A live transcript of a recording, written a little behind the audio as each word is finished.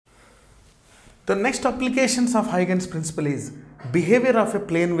The next applications of Huygens principle is behavior of a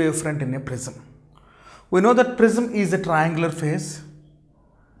plane wavefront in a prism. We know that prism is a triangular face,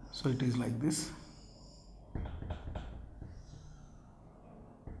 so it is like this.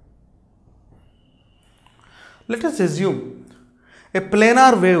 Let us assume a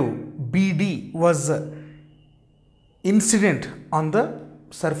planar wave BD was incident on the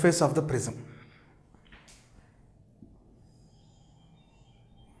surface of the prism.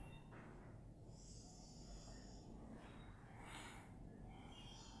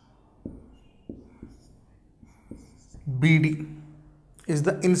 BD is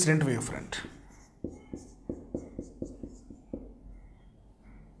the incident wavefront.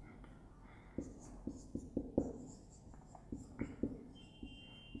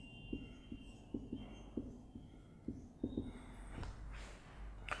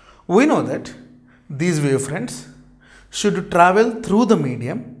 We know that these wavefronts should travel through the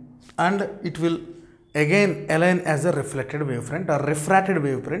medium and it will again align as a reflected wavefront or refracted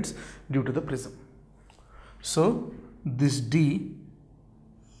wavefronts due to the prism. So this D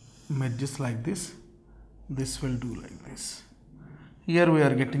merges like this, this will do like this. Here we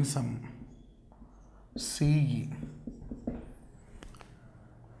are getting some CE.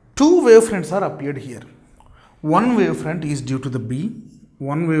 Two wavefronts are appeared here. One wavefront is due to the B,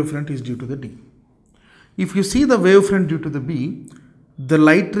 one wavefront is due to the D. If you see the wavefront due to the B, the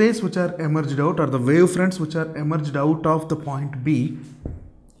light rays which are emerged out or the wavefronts which are emerged out of the point B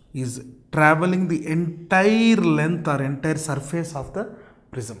is traveling the entire length or entire surface of the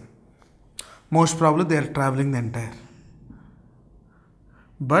prism. Most probably they are traveling the entire.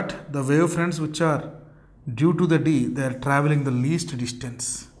 But the wavefronts which are due to the D, they are traveling the least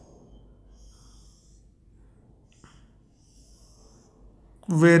distance.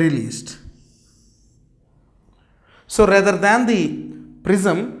 Very least. So rather than the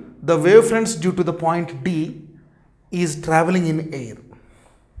prism, the wavefronts due to the point D is traveling in air.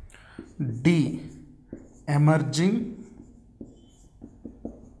 D emerging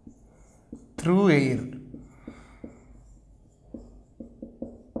through air.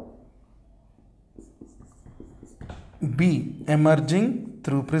 B emerging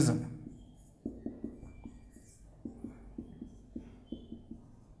through prism.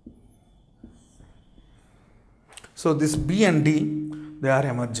 So this B and D, they are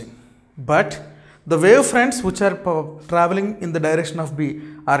emerging. But the wavefronts which are traveling in the direction of B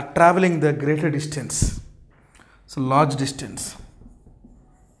are traveling the greater distance. So large distance.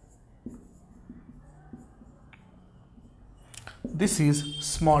 This is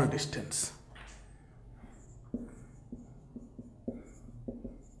small distance.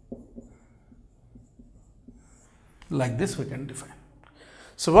 Like this we can define.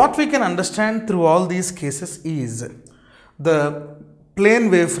 So what we can understand through all these cases is the plane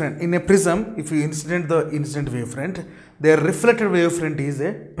wavefront in a prism. If you incident the incident wavefront, their reflected wavefront is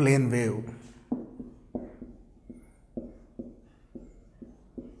a plane wave.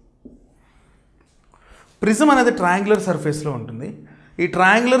 Prism అనేది triangular సర్ఫేస్లో ఉంటుంది. ఈ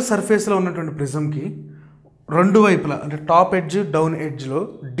triangular సర్ఫేస్లో ఉన్నటువంటి ప్రిజంకి రెండు వైపులా అంటే top edge down ఎడ్జ్లో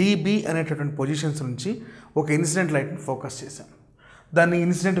dB అనేటటువంటి positions నుంచి ఒక ఇన్సిడెంట్ లైట్ని ఫోకస్ చేశాం. దాన్ని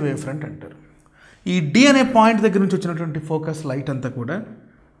ఇన్సిడెంట్ వేవ్ఫ్రంట్ అంటారు. ఈ డి అనే పాయింట్ దగ్గర నుంచి వచ్చినటువంటి ఫోకస్ లైట్ అంతా కూడా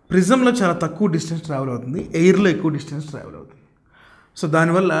ప్రిజంలో చాలా తక్కువ డిస్టెన్స్ ట్రావెల్ అవుతుంది, ఎయిర్లో ఎక్కువ డిస్టెన్స్ ట్రావెల్ అవుతుంది. సో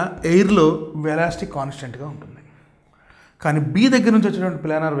దానివల్ల ఎయిర్లో వెలాసిటీ కాన్స్టెంట్గా ఉంటుంది. కానీ బి దగ్గర నుంచి వచ్చినటువంటి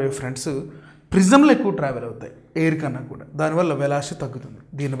ప్లానార్ వేవ్ ఫ్రంట్స్ ప్రిజంలో ఎక్కువ ట్రావెల్ అవుతాయి ఎయిర్ కన్నా కూడా, దానివల్ల వెలాసిటీ తగ్గుతుంది.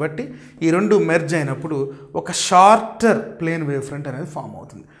 దీన్ని బట్టి ఈ రెండు మెర్జ్ అయినప్పుడు ఒక షార్టర్ ప్లేన్ వేవ్ ఫ్రంట్ అనేది ఫామ్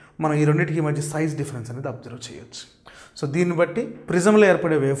అవుతుంది. మనం ఈ రెండింటికి మధ్య సైజ్ డిఫరెన్స్ అనేది అబ్జర్వ్ చేయొచ్చు. సో దీన్ని బట్టి ప్రిజంలో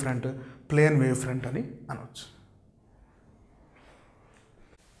ఏర్పడే wave front plane wave front అని అనవచ్చు.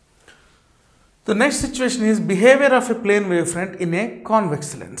 The next situation is behavior of a plane wavefront in a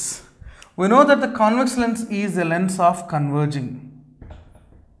convex lens. We know that the convex lens is a lens of converging.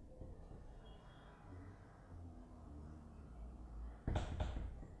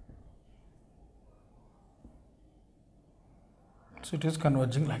 So it is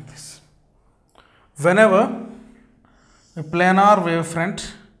converging like this. Whenever a planar wavefront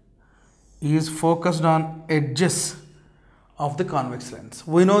is focused on edges of the convex lens,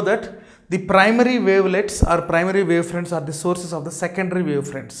 we know that the primary wavelets or primary wavefronts are the sources of the secondary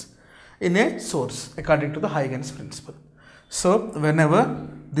wavefronts in a source according to the Huygens principle. So whenever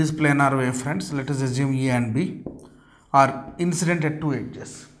these planar wavefronts, let us assume E and B, are incident at two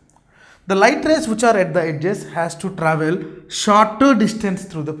edges, the light rays which are at the edges has to travel shorter distance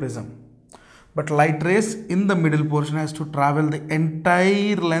through the prism, but light rays in the middle portion has to travel the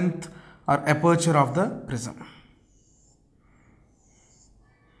entire length or aperture of the prism.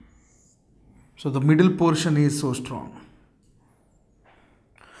 So the middle portion is so strong.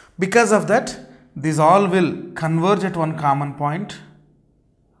 Because of that, these all will converge at one common point.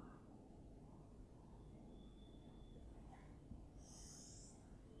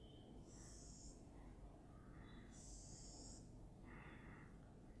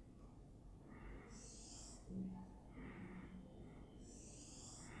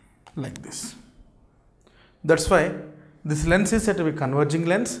 Like this. That's why this lens is said to be converging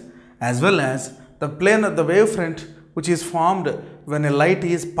lens, as well as the plane of the wavefront which is formed when a light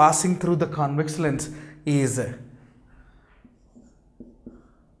is passing through the convex lens is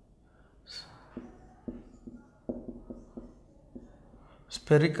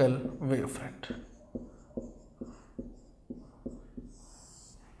spherical wavefront.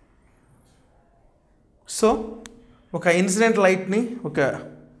 So ఒక incident లైట్ని ఒక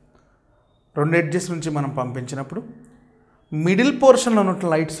రెండు edges నుంచి మనం పంపించినప్పుడు middle పోర్షన్లో ఉన్న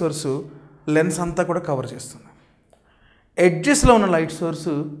light source lens అంతా కూడా కవర్ చేస్తుంది. ఎడ్జెస్లో ఉన్న లైట్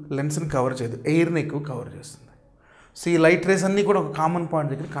సోర్సు లెన్స్ని కవర్ చేయదు, ఎయిర్ని ఎక్కువ కవర్ చేస్తుంది. సో ఈ లైట్ రేస్ అన్నీ కూడా ఒక కామన్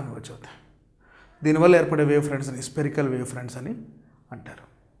పాయింట్ దగ్గర కన్వర్జ్ అవుతాయి. దీనివల్ల ఏర్పడే వేవ్ ఫ్రంట్స్ అని స్పెరికల్ వేవ్ ఫ్రంట్స్ అని అంటారు.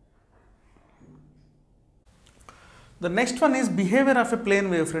 The next one is behavior of a plane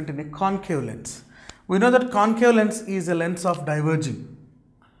wavefront in a concave lens. We know that concave lens is a lens of diverging.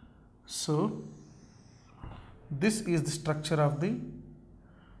 So this is the structure of the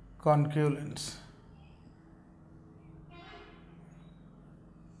concave lens.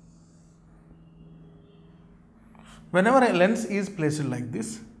 Whenever a lens is placed like this,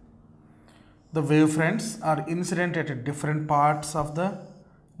 the wavefronts are incident at different parts of the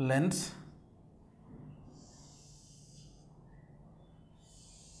lens.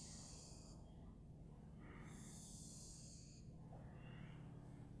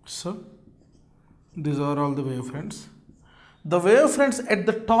 So these are all the wavefronts. The wavefronts at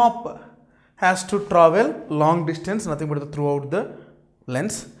the top has to travel long distance, nothing but throughout the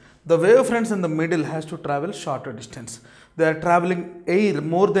lens. The wavefronts in the middle has to travel shorter distance. They are traveling air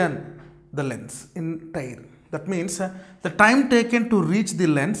more than the lens in air. That means the time taken to reach the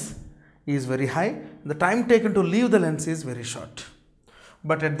lens is very high. The time taken to leave the lens is very short.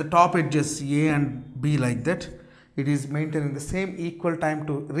 But at the top edges A and B like that, it is maintaining the same equal time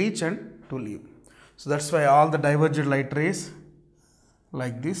to reach and to leave. So that's why all the divergent light rays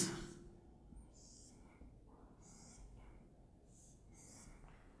like this,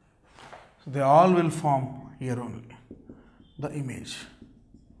 so they all will form here only the image.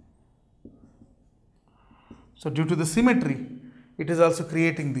 So due to the symmetry, it is also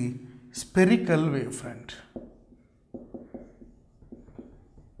creating the spherical wavefront.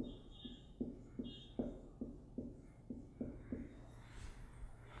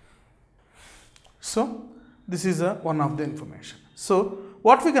 So this is one of the information. So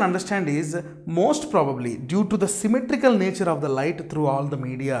what we can understand is most probably due to the symmetrical nature of the light through all the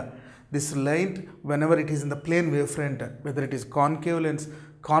media, this light whenever it is in the plane wavefront, whether it is concave lens,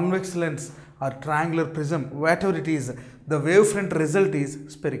 convex lens or triangular prism, whatever it is, the wavefront result is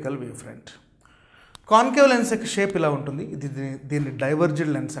spherical wavefront. Concave lens యొక్క shape ఇలా ఉంటుంది, దీన్ని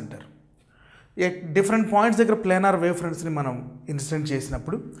divergent lens అంటారు. Different points దగ్గర planar wave ఫ్రంట్స్ని మనం incident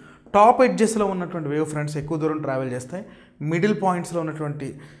చేసినప్పుడు top ఎడ్జెస్లో ఉన్నటువంటి wave fronts ఎక్కువ దూరం ట్రావెల్ చేస్తాయి, మిడిల్ పాయింట్స్లో ఉన్నటువంటి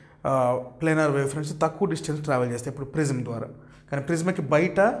ప్లేనార్ వేవ్ ఫ్రంట్స్ తక్కువ డిస్టెన్స్ ట్రావెల్ చేస్తాయి ఇప్పుడు ప్రిజం ద్వారా. కానీ ప్రిజంకి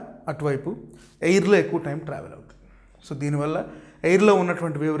బయట అటువైపు ఎయిర్లో ఎక్కువ టైం ట్రావెల్ అవుతుంది. సో దీనివల్ల ఎయిర్లో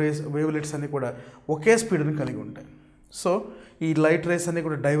ఉన్నటువంటి వేవ్లెట్స్ అన్నీ కూడా ఒకే స్పీడ్ని కలిగి ఉంటాయి. సో ఈ లైట్ రేస్ అన్నీ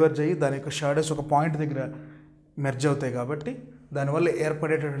కూడా డైవర్జ్ అయ్యి దాని యొక్క షాడోస్ ఒక పాయింట్ దగ్గర మెర్జ్ అవుతాయి కాబట్టి దానివల్ల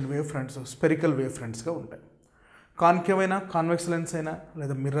ఏర్పడేటటువంటి వేవ్ ఫ్రంట్స్ స్పెరికల్ వేవ్ ఫ్రంట్స్గా ఉంటాయి. కాన్కేవ్ అయినా కాన్వెక్స్ లెన్స్ అయినా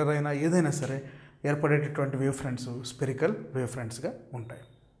లేదా మిర్రర్ అయినా ఏదైనా సరే ఏర్పడేటటువంటి వేవ్ ఫ్రంట్స్ స్పెరికల్ వేవ్ ఫ్రంట్స్గా ఉంటాయి.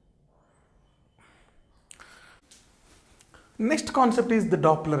 Next concept is the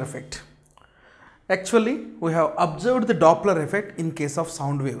Doppler effect. Actually, we have observed the Doppler effect in case of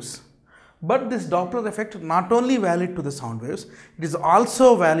sound waves. But this Doppler effect not only valid to the sound waves, it is also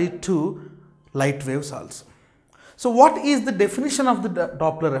valid to light waves also. So what is the definition of the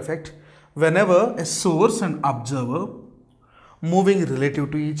Doppler effect? Whenever a source and observer moving relative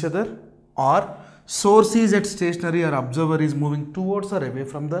to each other, or source is at stationary or observer is moving towards or away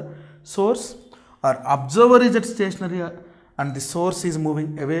from the source, or observer is at stationary and the source is moving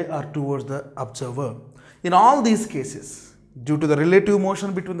away or towards the observer. In all these cases, due to the relative motion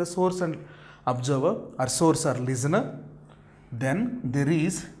between the source and observer or source or listener, then there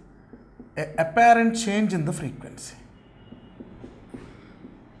is an apparent change in the frequency.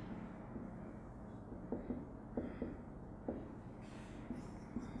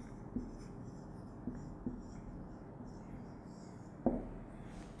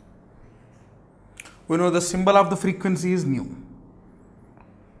 We know the symbol of the frequency is nu.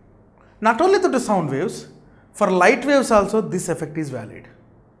 Not only to the sound waves, for light waves also this effect is valid.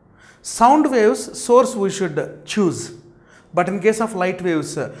 Sound waves source we should choose, but in case of light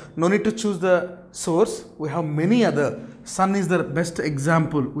waves no need to choose the source. We have many other. Sun is the best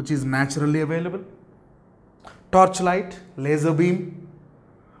example which is naturally available. Torchlight, laser beam,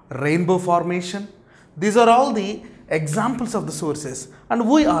 rainbow formation. These are all the examples of the sources and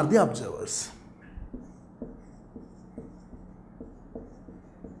we are the observers.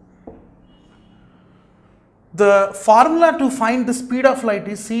 The formula to find the speed of light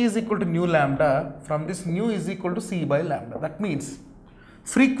is c is equal to nu lambda. From this, nu is equal to c by lambda. That means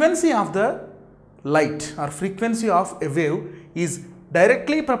frequency of the light or frequency of a wave is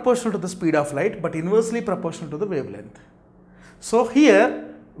directly proportional to the speed of light but inversely proportional to the wavelength. So here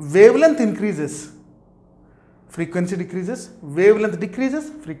wavelength increases, frequency decreases, wavelength decreases,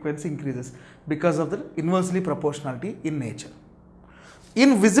 frequency increases because of the inversely proportionality in nature. In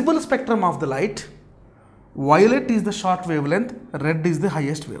visible spectrum of the light, violet is the short wavelength, red is the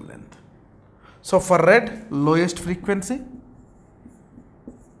highest wavelength. So for red, lowest frequency,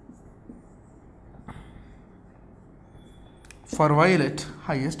 for violet,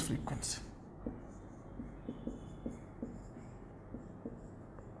 highest frequency.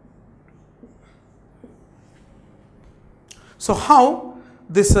 So how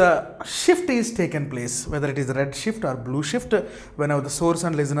this shift is taken place, whether it is red shift or blue shift, whenever the source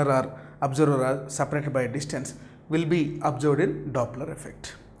and listener or observer are separated by a distance, will be observed in Doppler effect.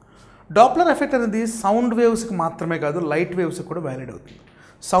 Doppler effect అనేది sound వేవ్స్కి మాత్రమే కాదు, light వేవ్స్కి కూడా valid అవుతుంది.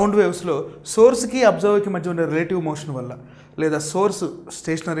 Sound వేవ్స్లో సోర్స్కి అబ్జర్వర్కి మధ్య ఉండే relative motion వల్ల, లేదా source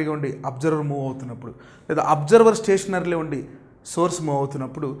స్టేషనరీగా ఉండి అబ్జర్వర్ మూవ్ అవుతున్నప్పుడు, లేదా అబ్జర్వర్ స్టేషనరీలో ఉండి సోర్స్ మూవ్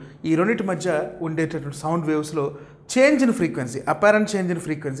అవుతున్నప్పుడు ఈ రెండింటి మధ్య ఉండేటటువంటి sound వేవ్స్లో change in frequency, apparent change in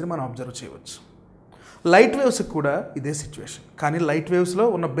ఫ్రీక్వెన్సీని మనం అబ్జర్వ్ చేయవచ్చు. లైట్ వేవ్స్కి కూడా ఇదే సిచ్యువేషన్. కానీ లైట్ వేవ్స్లో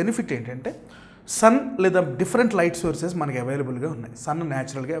ఉన్న బెనిఫిట్ ఏంటంటే సన్ లేదా డిఫరెంట్ లైట్ సోర్సెస్ మనకి అవైలబుల్గా ఉన్నాయి. సన్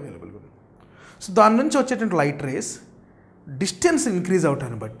న్యాచురల్గా అవైలబుల్గా ఉంది. సో దాని నుంచి వచ్చేటువంటి లైట్ రేస్ డిస్టెన్స్ ఇంక్రీజ్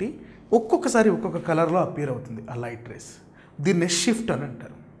అవటాన్ని బట్టి ఒక్కొక్కసారి ఒక్కొక్క కలర్లో అపియర్ అవుతుంది ఆ లైట్ రేస్. దీన్ని షిఫ్ట్ అని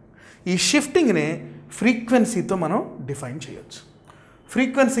అంటారు. ఈ షిఫ్టింగ్నే ఫ్రీక్వెన్సీతో మనం డిఫైన్ చేయొచ్చు.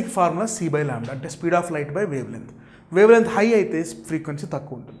 ఫ్రీక్వెన్సీకి ఫార్ములా సి బై లాంబ్డా, అంటే speed of light by wave length. Wave length high అయితే ఫ్రీక్వెన్సీ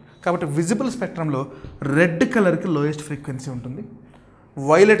తక్కువ ఉంటుంది. కాబట్టి విజిబుల్ స్పెక్ట్రంలో రెడ్ కలర్కి లోయెస్ట్ ఫ్రీక్వెన్సీ ఉంటుంది,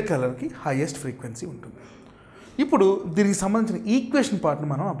 వైలెట్ కలర్కి హైయెస్ట్ ఫ్రీక్వెన్సీ ఉంటుంది. ఇప్పుడు దీనికి సంబంధించిన ఈక్వేషన్ పార్ట్ని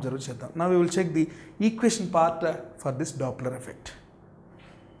మనం అబ్జర్వ్ చేద్దాం. Now we will check the equation part for this Doppler effect.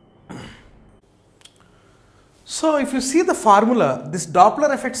 So if you see the formula, this Doppler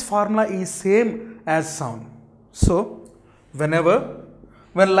effects formula is same as sound. So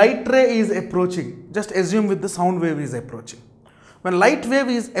when light ray is approaching, just assume with the sound wave is approaching. When light wave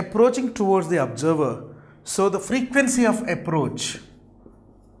is approaching towards the observer, so the frequency of approach,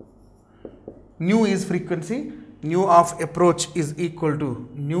 nu is frequency, nu of approach is equal to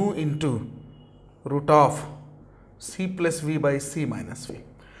nu into root of c plus v by c minus v,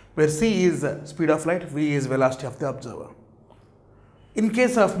 where c is speed of light, v is velocity of the observer. In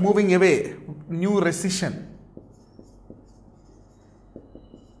case of moving away, nu recession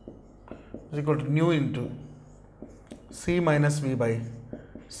is equal to nu into c minus v by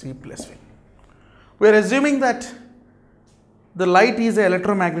c plus v. We are assuming that the light is an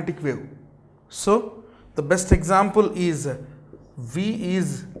electromagnetic wave. So the best example is v is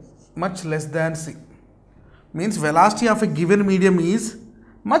much less than c, means velocity of a given medium is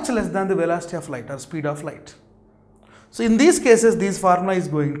much less than the velocity of light or speed of light. So in these cases, this formula is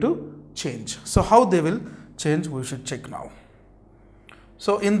going to change. So how they will change, we should check now.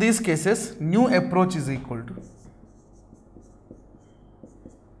 So in these cases, nu approach is equal to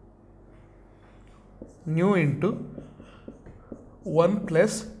nu into 1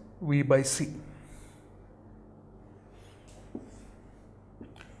 plus v by c.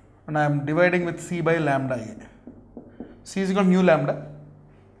 And I am dividing with c by lambda a. C is equal to nu lambda.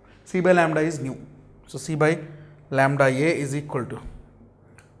 C by lambda is nu. So c by lambda a is equal to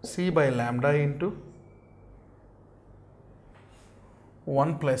c by lambda into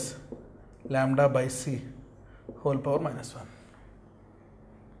 1 plus lambda by c whole power minus 1.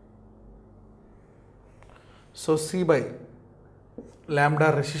 So c by lambda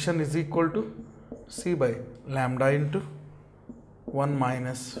recession is equal to c by lambda into 1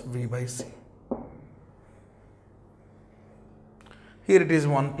 minus v by c. Here it is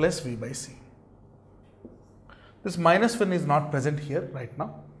 1 plus v by c. This minus 1 is not present here right now.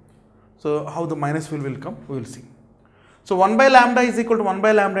 So how the minus will come, we will see. So 1 by lambda is equal to 1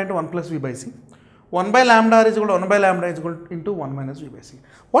 by lambda into 1 plus v by c. 1 by lambda is equal to 1 by lambda is equal to into 1 minus v by c.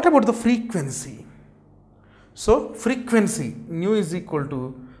 What about the frequency? So frequency nu is equal to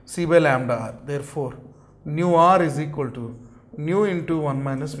c by lambda r. Therefore, nu r is equal to nu into 1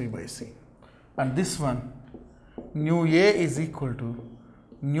 minus v by c. And this one, nu a is equal to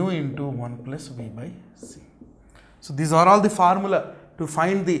nu into 1 plus v by c. So these are all the formula to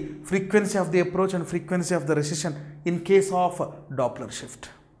find the frequency of the approach and frequency of the recession in case of Doppler shift.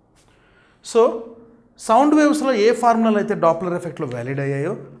 So sound వేవ్స్లో ఏ ఫార్ములాలు అయితే Doppler ఎఫెక్ట్లో valid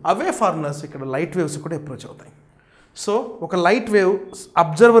అయ్యాయో అవే formulas ఇక్కడ light waves కూడా approach అవుతాయి. So ఒక light wave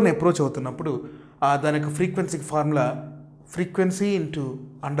అబ్జర్వర్ని approach అవుతున్నప్పుడు దాని యొక్క ఫ్రీక్వెన్సీకి formula frequency into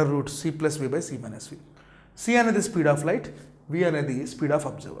under root C plus V by C minus we. C అనేది స్పీడ్ ఆఫ్ లైట్, వి అనేది స్పీడ్ ఆఫ్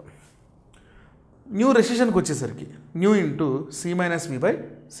అబ్జర్వర్. న్యూ రెసిషన్కి వచ్చేసరికి nu into C minus we by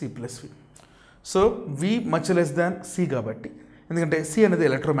C plus V. So we much less than C కాబట్టి, ఎందుకంటే C అనేది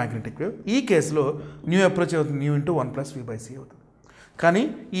electromagnetic wave, ఈ కేసులో new approach అవుతుంది nu into 1 plus V by C అవుతుంది. కానీ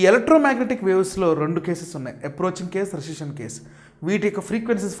ఈ ఎలక్ట్రోమాగ్నెటిక్ వేవ్స్లో 2 కేసెస్ ఉన్నాయి, అప్రోచింగ్ కేస్, రెసిషన్ కేస్. వీటి యొక్క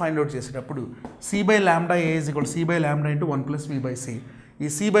ఫ్రీక్వెన్సీస్ ఫైండ్ అవుట్ చేసేటప్పుడు C by lambda A is equal C by lambda into 1 plus V by C. ఈ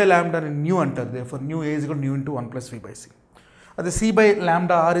C by ల్యాండాని new అంటారు, therefore new A is equal nu into 1 plus V by C. అదే C by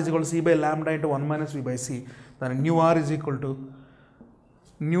lambda are is equal C by lambda into 1 minus we by C, దాని new or is equal to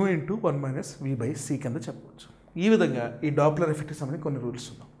nu into 1 minus we by C కింద చెప్పవచ్చు. ఈ విధంగా ఈ Doppler ఎఫెక్ట్కి సంబంధించి కొన్ని rules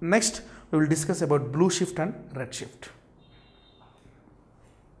ఉన్నాయి. Next we will discuss about blue shift and red shift.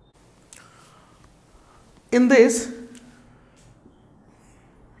 In this,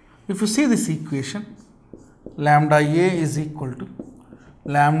 if you see this equation, lambda a is equal to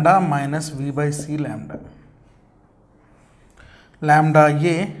lambda minus v by c lambda. Lambda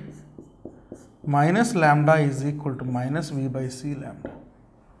a minus lambda is equal to minus v by c lambda.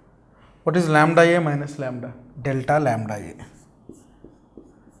 What is lambda a minus lambda? Delta lambda a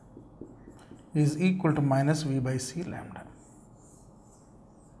is equal to minus v by c lambda.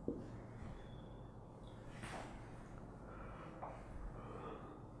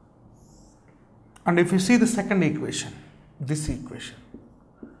 And if you see the second equation, this equation,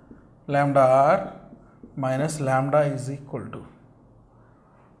 lambda r minus lambda is equal to,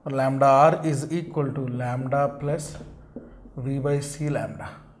 or lambda r is equal to lambda plus v by c lambda.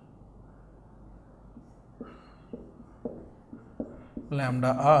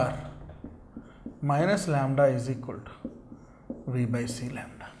 Lambda r minus lambda is equal to v by c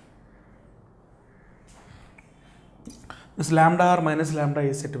lambda. This lambda r minus lambda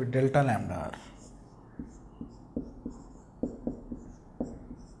is said to be delta lambda r.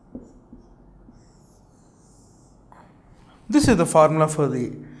 This is the formula for the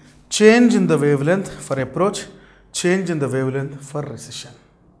change in the wavelength for approach, change in the wavelength for recession.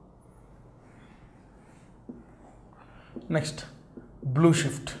 Next, blue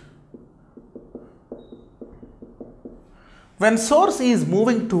shift. When source is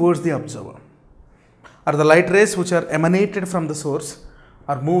moving towards the observer, or the light rays which are emanated from the source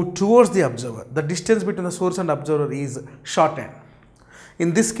are moved towards the observer, the distance between the source and observer is shortened.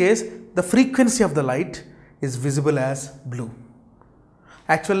 In this case, the frequency of the light is visible as blue.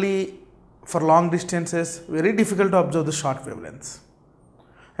 Actually, for long distances, very difficult to observe the short wavelengths.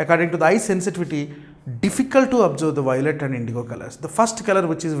 According to the eye sensitivity, difficult to observe the violet and indigo colors. The first color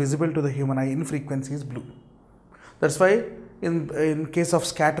which is visible to the human eye in frequency is blue. That's why in case of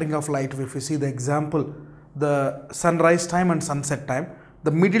scattering of light, if you see the example, the sunrise time and sunset time,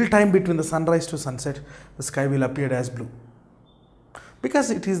 the middle time between the sunrise to sunset, the sky will appear as blue, because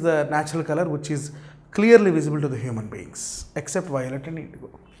it is the natural color which is clearly visible to the human beings, except violet and indigo.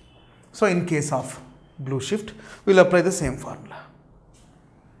 So in case of blue shift, we will apply the same formula.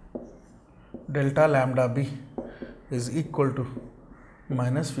 Delta lambda b is equal to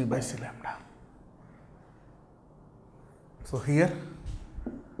minus v by c lambda. So here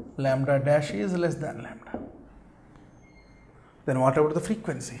lambda dash is less than lambda. Then what about the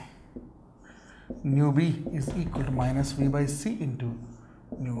frequency? Nu b is equal to minus v by c into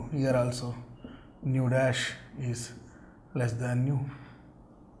nu. Here also nu dash is less than nu.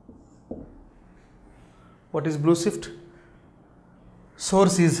 What is blue shift?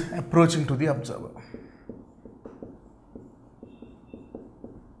 Source is approaching to the observer.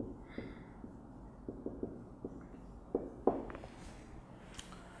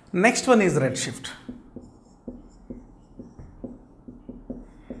 Next one is red shift.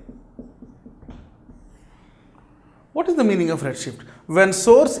 What is the meaning of red shift? When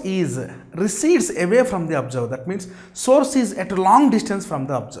source is recedes away from the observer, that means source is at a long distance from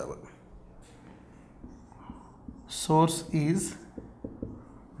the observer. Source is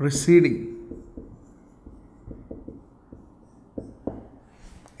receding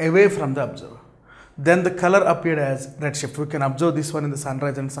away from the observer. Then the color appeared as red shift. We can observe this one in the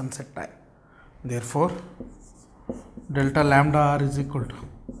sunrise and sunset time. Therefore, delta lambda r is equal to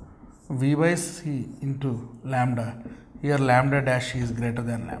v by c into lambda. Here lambda dash is greater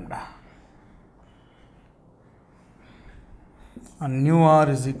than lambda. And nu r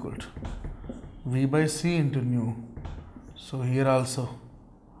is equal to v by c into nu. So here also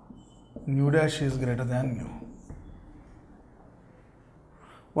nu dash is greater than nu.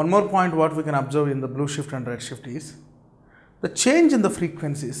 One more point what we can observe in the blue shift and red shift is the change in the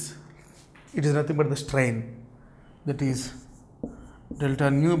frequencies. It is nothing but the strain, that is delta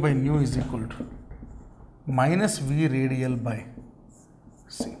nu by nu is equal to minus v radial by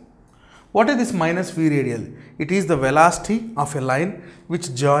c. What is this minus v radial? It is the velocity of a line which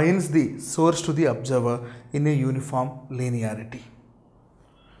joins the source to the observer in a uniform linearity.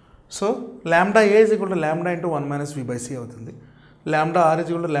 So lambda a is equal to lambda into 1 minus v by c అవుతుంది. Lambda r is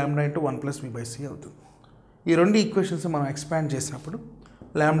equal to lambda into 1 plus v by c అవుతుంది. ఈ రెండు equations మనం expand చేసినప్పుడు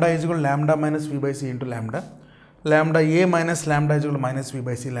lambda is equal to lambda minus v by c into lambda, lambda a minus lambda is equal to minus v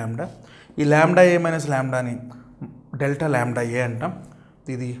by c lambda. ఈ lambda a minus lambda ని delta lambda a అంటాం.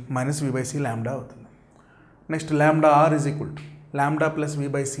 ఇది minus v by c lambda అవుతుంది. Next lambda r is equal to lambda plus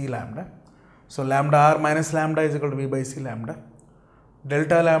v by c lambda. So lambda r minus lambda is equal to v by c lambda.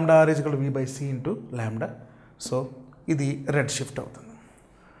 Delta lambda r is equal to v by c into lambda. So ఇది red shift అవుతుంది.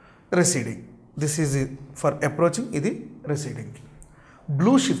 రెసీడింగ్, this is for approaching, ఇది రెసీడింగ్.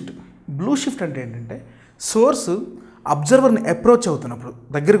 Blue shift అంటే ఏంటంటే source అబ్జర్వర్ని approach అవుతున్నప్పుడు,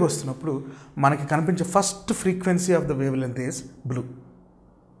 దగ్గరికి వస్తున్నప్పుడు మనకి కనిపించే first frequency of the wave length is blue.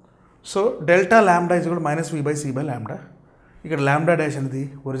 So delta ల్యాండా ఈజ్ కూడా minus we by C by lambda. ఇక్కడ ల్యాండా డాష్ అనేది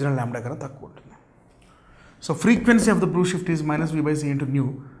ఒరిజినల్ ల్యాండా కన్నా తక్కువ ఉంటుంది. So frequency of the blue shift is minus we by C into new,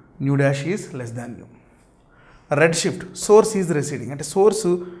 new dash is less than new. Red shift, source is రెసీడింగ్, అంటే source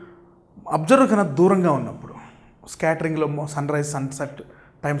observer కన్నా దూరంగా ఉన్నప్పుడు, స్కాటరింగ్లో సన్ రైజ్ సన్సెట్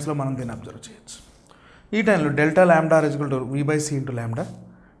టైమ్స్లో మనం దీన్ని అబ్జర్వ్ చేయొచ్చు. ఈ టైంలో డెల్టా ల్యాండా are is equal to V by C into lambda,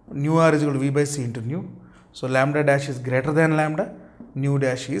 new or is equal to V by C into new. So ల్యాండా డాష్ ఈజ్ గ్రేటర్ దాన్ ల్యాండా, new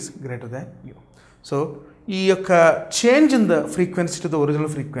dash is greater than new. So ఈ యొక్క change in the frequency to the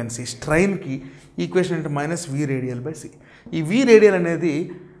original frequency స్ట్రైన్కి equation అంటే minus we radial by C. ఈ వి radial అనేది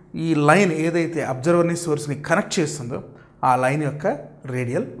ఈ line ఏదైతే అబ్జర్వర్ని సోర్స్ని connect చేస్తుందో ఆ లైన్ యొక్క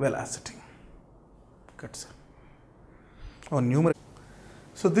radial velocity.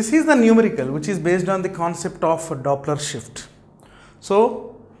 So this is the numerical which is based on the concept of Doppler shift. So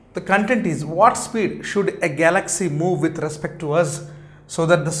the content is, what speed should a galaxy move with respect to us so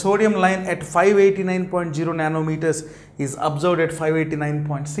that the sodium line at 589.0 nanometers is observed at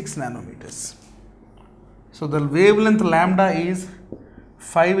 589.6 nanometers. So the wavelength lambda is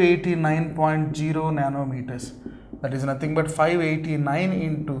 589.0 nanometers. That is nothing but 589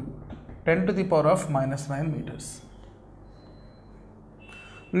 into 10 to the power of minus 9 meters.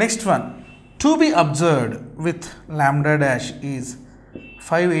 Next one, to be observed with lambda dash is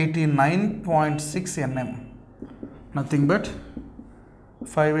 589.6 nm. Nothing but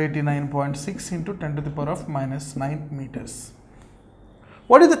 589.6 into 10 to the power of minus 9 meters.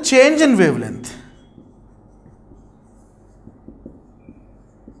 What is the change in wavelength?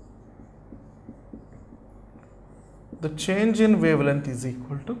 The change in wavelength is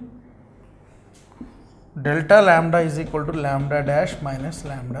equal to delta lambda is equal to lambda dash minus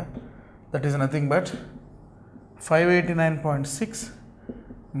lambda, that is nothing but 589.6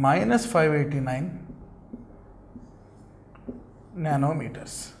 minus 589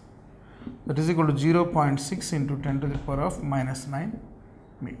 nanometers, that is equal to 0.6 into 10 to the power of minus 9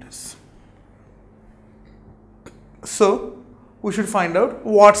 meters. So we should find out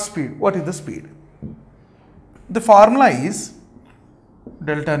what speed, what is the speed. The formula is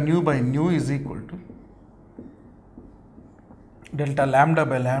delta nu by nu is equal to delta lambda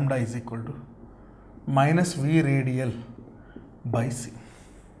by lambda is equal to minus v radial by c.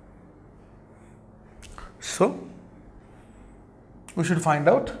 So we should find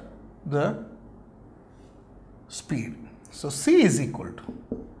out the speed. So c is equal to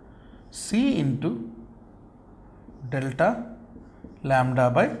c into delta lambda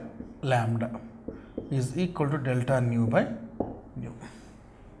by lambda is equal to delta nu by nu.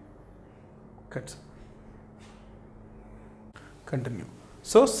 Continue.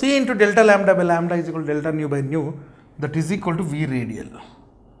 So c into delta lambda by lambda is equal to delta nu by nu, that is equal to v radial.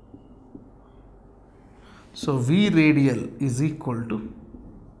 So v radial is equal to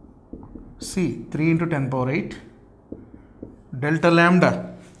c 3 into 10 power 8 delta lambda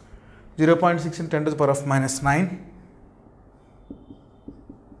 0.6 into 10 to the power of minus 9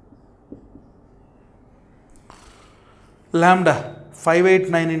 lambda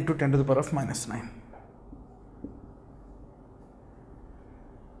 589 into 10 to the power of minus 9.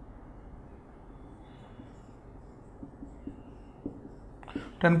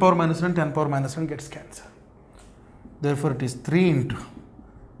 10 power minus 1, 10 power minus 1 gets cancelled. Therefore, it is 3 into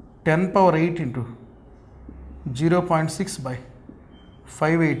 10 power 8 into 0.6 by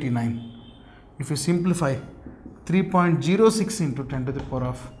 589. If you simplify, 3.06 into 10 to the power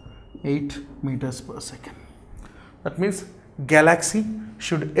of 8 meters per second. That means galaxy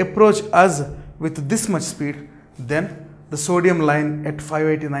should approach us with this much speed, then the sodium line at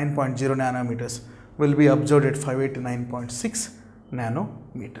 589.0 nanometers will be observed at 589.6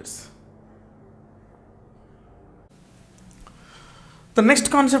 nanometers. The next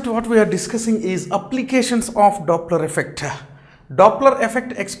concept what we are discussing is applications of Doppler effect. Doppler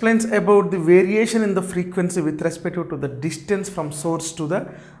effect explains about the variation in the frequency with respect to the distance from source to the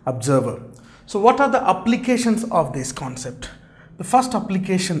observer. So what are the applications of this concept? The first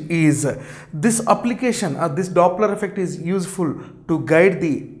application is this application or this Doppler effect is useful to guide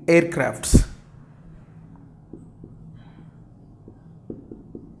the aircrafts.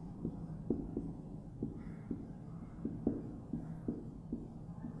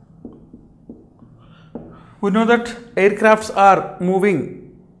 We know that aircrafts are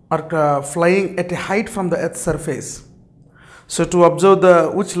moving or flying at a height from the Earth's surface. So to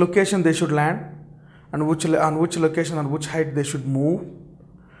observe which location they should land and on which location and which height they should move.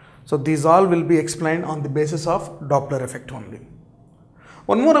 So these all will be explained on the basis of Doppler effect only.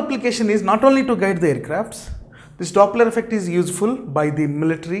 One more application is not only to guide the aircrafts. This Doppler effect is useful by the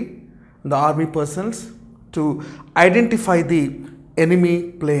military, the army personnel to identify the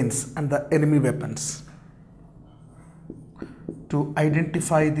enemy planes and the enemy weapons. To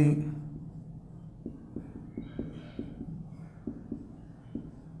identify the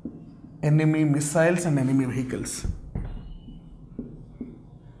enemy missiles and enemy vehicles.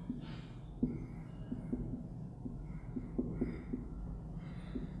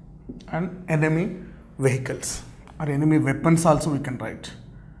 And enemy vehicles or enemy weapons also we can write.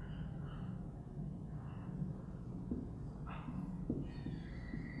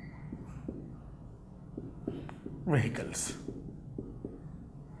 Vehicles.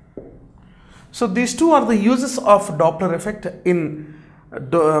 So these two are the uses of Doppler effect in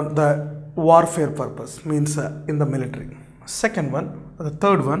the warfare purpose, means in the military. Second one, the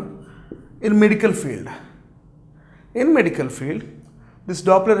third one, in medical field. In medical field, this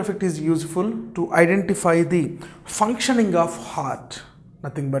Doppler effect is useful to identify the functioning of heart,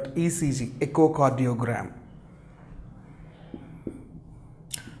 nothing but ECG, echocardiogram,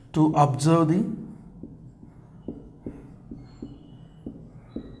 to observe the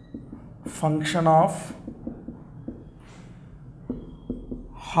function of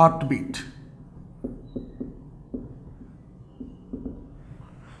heartbeat.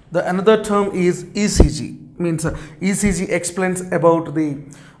 The another term is ECG, means ECG explains about the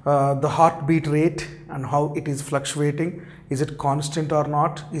heartbeat rate and how it is fluctuating. Is it constant or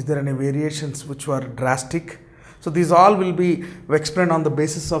not? Is there any variations which were drastic? So these all will be explained on the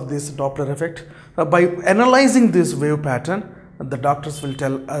basis of this Doppler effect. By analyzing this wave pattern, the doctors will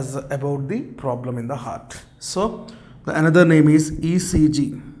tell us about the problem in the heart. So the another name is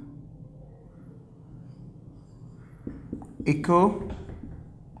ECG,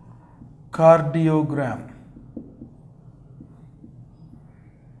 echocardiogram.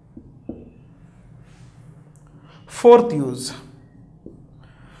 Fourth use,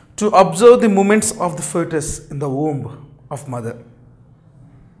 to observe the movements of the fetus in the womb of mother.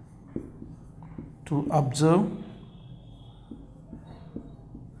 To observe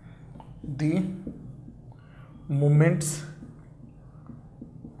the movements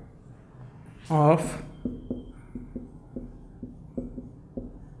of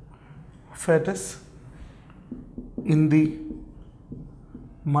fetus in the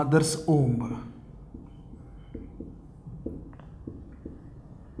mother's womb.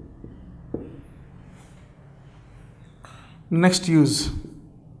 Next use.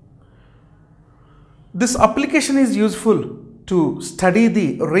 This application is useful to study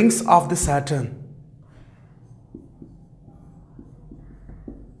the rings of the Saturn.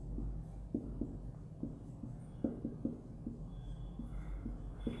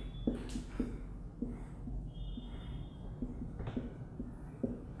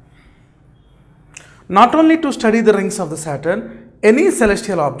 Not only to study the rings of the Saturn, any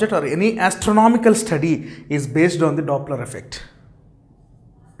celestial object or any astronomical study is based on the Doppler effect.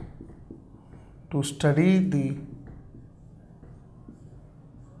 To study the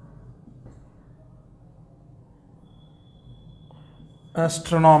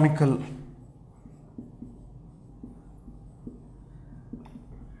astronomical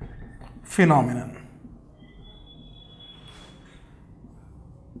phenomenon.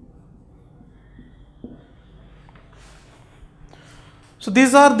 So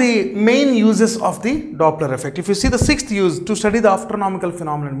these are the main uses of the Doppler effect. If you see the sixth use, to study the astronomical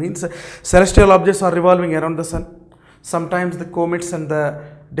phenomenon, means celestial objects are revolving around the sun. Sometimes the comets and the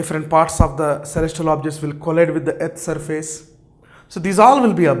different parts of the celestial objects will collide with the earth's surface. So these all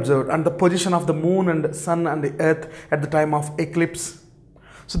will be observed, and the position of the moon and the sun and the earth at the time of eclipse.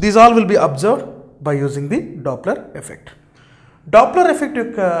 So these all will be observed by using the Doppler effect. Doppler effect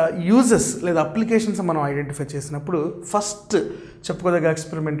యొక్క uses లేదా applications మనం identify చేసినప్పుడు first చెప్పుకోదగ్గ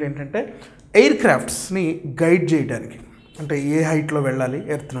experiment ఏంటంటే air క్రాఫ్ట్స్ని guide చేయడానికి, అంటే ఏ హైట్లో వెళ్ళాలి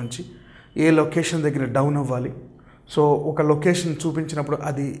ఎర్త్ నుంచి, ఏ లొకేషన్ దగ్గర డౌన్ అవ్వాలి, సో ఒక లొకేషన్ చూపించినప్పుడు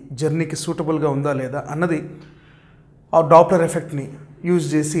అది జర్నీకి సూటబుల్గా ఉందా లేదా అన్నది ఆ డాప్లర్ ఎఫెక్ట్ని యూజ్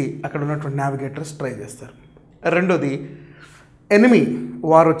చేసి అక్కడ ఉన్నటువంటి నావిగేటర్స్ ట్రై చేస్తారు. రెండోది ఎనిమీ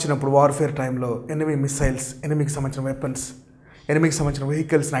వార్ వచ్చినప్పుడు, వార్ఫేర్ టైంలో ఎనిమీ మిసైల్స్, ఎనిమీకి సంబంధించిన వెపన్స్, ఎనిమీకి సంబంధించిన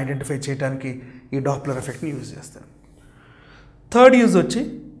వెహికల్స్ని ఐడెంటిఫై చేయడానికి ఈ డాప్లర్ ఎఫెక్ట్ని యూజ్ చేస్తారు. థర్డ్ యూజ్ వచ్చి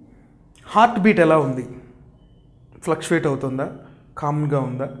హార్ట్ బీట్ ఎలా ఉంది, ఫ్లక్చువేట్ అవుతుందా, కామన్గా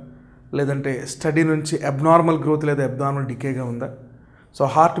ఉందా, లేదంటే స్టడీ నుంచి అబ్నార్మల్ గ్రోత్ లేదా అబ్నార్మల్ డికేగా ఉందా,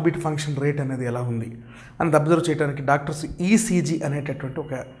 so heart beat function rate అనేది ఎలా ఉంది అనేది అబ్జర్వ్ చేయడానికి డాక్టర్స్ ఈసీజీ అనేటటువంటి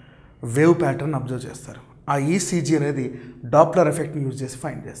ఒక వేవ్ ప్యాటర్న్ అబ్జర్వ్ చేస్తారు. ఆ ఈసీజీ అనేది డాప్లర్ ఎఫెక్ట్ని యూజ్ చేసి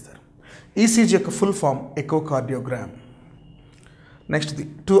ఫైండ్ చేస్తారు. ఈసీజీ యొక్క full form echocardiogram. Next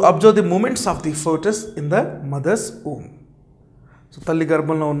to observe the moments of the ఫోటస్ in the mothers um. So తల్లి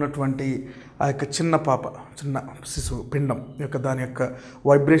గర్భంలో ఉన్నటువంటి ఆ యొక్క చిన్న పాప, చిన్న శిశువు పిండం యొక్క దాని యొక్క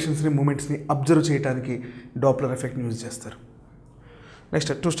వైబ్రేషన్స్ని, మూమెంట్స్ని అబ్జర్వ్ చేయడానికి డాప్లర్ ఎఫెక్ట్ని యూజ్ చేస్తారు.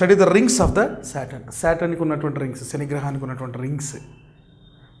 Next to study the rings of the Saturn. సాటర్న్కి ఉన్నటువంటి రింగ్స్, శనిగ్రహానికి ఉన్నటువంటి రింగ్స్,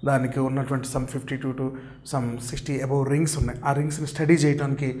 దానికి ఉన్నటువంటి some 52 to some 60 above rings ఉన్నాయి. ఆ రింగ్స్ని స్టడీ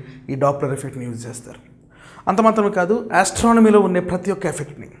చేయడానికి ఈ డాప్లర్ ఎఫెక్ట్ని యూజ్ చేస్తారు. అంత మాత్రమే కాదు, ఆస్ట్రానమీలో ఉండే ప్రతి ఒక్క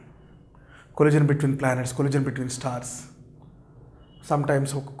ఎఫెక్ట్ని, collision between planets, collision between stars,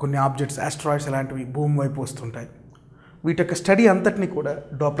 sometimes కొన్ని ఆబ్జెక్ట్స్, ఆస్ట్రాయిడ్స్ అలాంటివి భూమి వైపు వస్తుంటాయి, వీటి యొక్క స్టడీ అంతటిని కూడా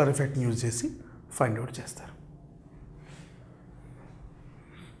డాప్లర్ ఎఫెక్ట్ని యూజ్ చేసి ఫైండ్ అవుట్ చేస్తారు.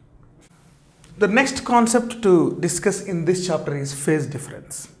 The next concept to discuss in this chapter is phase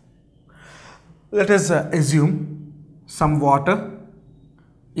difference. Let us assume some water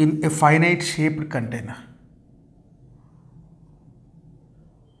in a finite shaped container.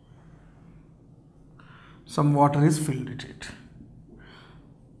 Some water is filled in it.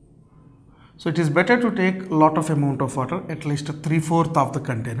 So it is better to take a lot of amount of water, at least 3/4 of the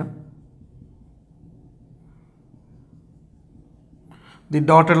container. The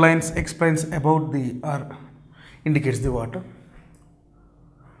dotted lines explains about the or indicates the water.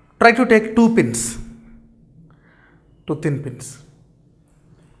 Try to take 2 pins, 2 thin pins.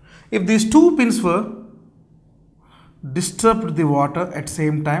 If these 2 pins were disturbed the water at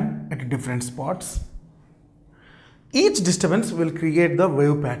same time at different spots, each disturbance will create the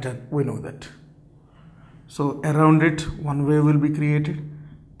wave pattern. We know that. So around it one wave will be created,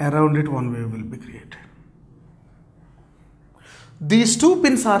 around it one wave will be created. These 2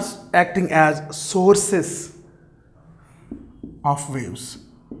 pins are acting as sources of waves.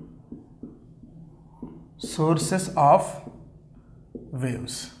 Sources of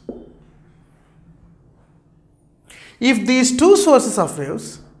waves. If these 2 sources of waves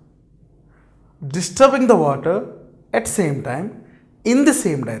disturbing the water at same time in the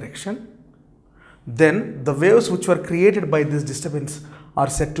same direction, then the waves which were created by this disturbance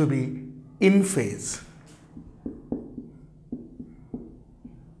are said to be in phase.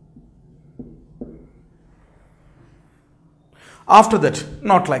 After that,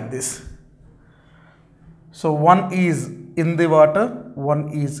 not like this. So one is in the water, one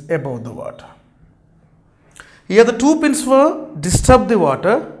is above the water. Here the 2 pins were disturbed the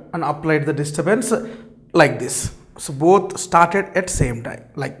water and applied the disturbance like this. So both started at same time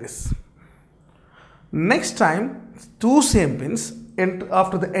like this. Next time 2 same pins, and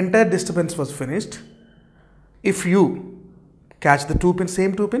after the entire disturbance was finished, if you catch the 2 pins,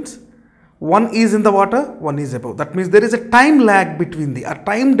 same 2 pins, one is in the water, one is above. That means there is a time lag between a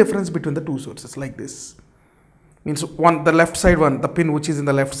time difference between the 2 sources like this. Means the left side one, the pin which is in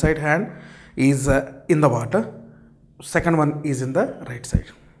the left side hand is in the water. Second one is in the right side.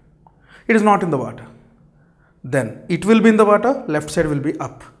 It is not in the water. Then it will be in the water, left side will be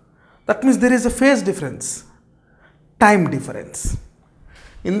up. That means there is a phase difference, time difference.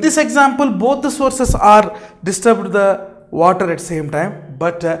 In this example, both the sources are disturbed the water at same time,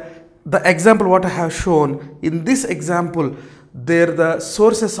 but the example what I have shown, in this example, there the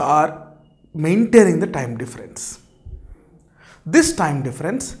sources are maintaining the time difference. This time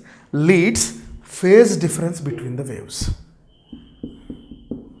difference leads phase difference between the waves.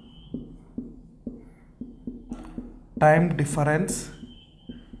 Time difference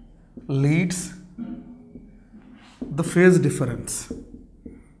leads the phase difference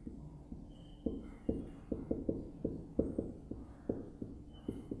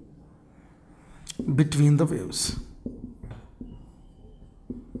between the waves.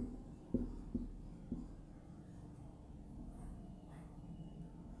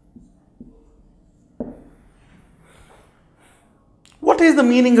 What is the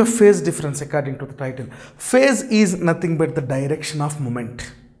meaning of phase difference according to the title? Phase is nothing but the direction of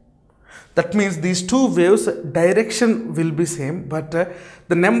movement. That means these two waves direction will be same, but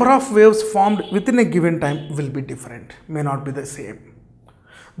the number of waves formed within a given time will be different, may not be the same.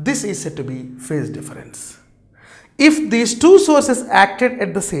 This is said to be phase difference. If these two sources acted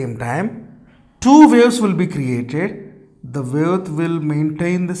at the same time, two waves will be created. The wave will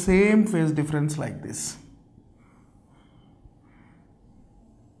maintain the same phase difference like this.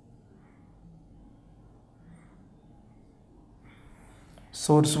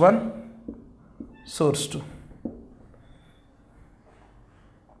 Source 1, source 2.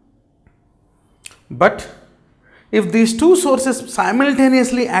 But if these two sources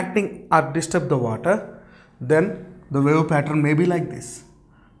simultaneously acting or disturb the water, then the wave pattern may be like this.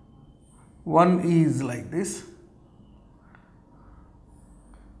 One is like this.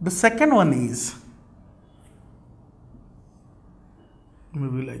 The second one is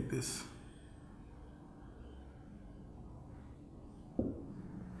maybe like this.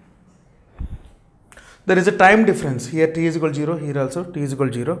 There is a time difference. Here t is equal to 0, here also t is equal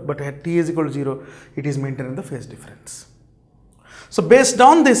to 0, but at t is equal to 0, it is maintaining the phase difference. So based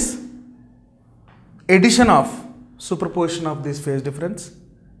on this addition of superposition of this phase difference,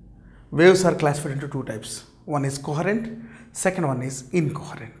 waves are classified into two types. One is coherent, second one is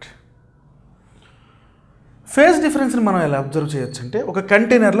incoherent. Phase డిఫరెన్స్ని మనం ఎలా observe చేయొచ్చు అంటే, ఒక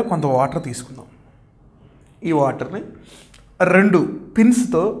కంటైనర్లో కొంత water తీసుకుందాం. ఈ వాటర్ని రెండు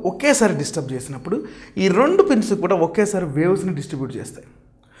పిన్స్తో ఒకేసారి డిస్టర్బ్ చేసినప్పుడు ఈ రెండు పిన్స్ కూడా ఒకేసారి వేవ్స్ని డిస్ట్రిబ్యూట్ చేస్తాయి.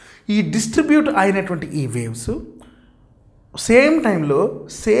 ఈ డిస్ట్రిబ్యూట్ అయినటువంటి ఈ వేవ్స్ సేమ్ టైంలో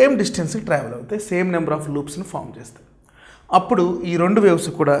సేమ్ డిస్టెన్స్కి ట్రావెల్ అవుతాయి, సేమ్ నెంబర్ ఆఫ్ లూప్స్ని ఫామ్ చేస్తాయి. అప్పుడు ఈ రెండు వేవ్స్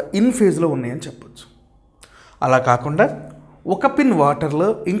కూడా ఇన్ ఫేజ్లో ఉన్నాయని చెప్పొచ్చు. అలా కాకుండా ఒక పిన్ వాటర్లో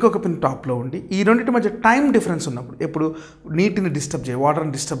ఇంకొక పిన్ టాప్లో ఉండి ఈ రెండింటి మధ్య టైం డిఫరెన్స్ ఉన్నప్పుడు, ఎప్పుడు నీటిని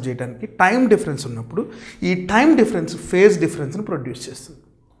వాటర్ని డిస్టర్బ్ చేయడానికి టైం డిఫరెన్స్ ఉన్నప్పుడు ఈ టైం డిఫరెన్స్ ఫేజ్ డిఫరెన్స్ని ప్రొడ్యూస్ చేస్తుంది.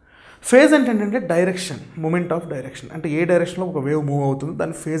 ఫేజ్ అంటే ఏంటంటే డైరెక్షన్, మూమెంట్ ఆఫ్ డైరెక్షన్, అంటే ఏ డైరెక్షన్లో ఒక వేవ్ మూవ్ అవుతుందో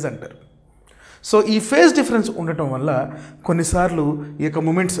దాన్ని ఫేజ్ అంటారు. సో ఈ ఫేజ్ డిఫరెన్స్ ఉండటం వల్ల కొన్నిసార్లు ఈ యొక్క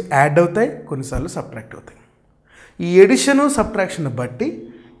మూమెంట్స్ యాడ్ అవుతాయి, కొన్నిసార్లు సబ్ట్రాక్ట్ అవుతాయి. ఈ ఎడిషను సబ్ట్రాక్షన్ బట్టి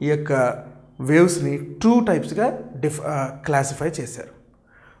ఈ యొక్క వేవ్స్ని టూ టైప్స్గా క్లాసిఫై చేశారు.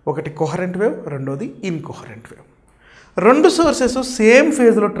 ఒకటి కోహరెంట్ వేవ్, రెండోది ఇన్కోహరెంట్ వేవ్. రెండు సోర్సెస్ సేమ్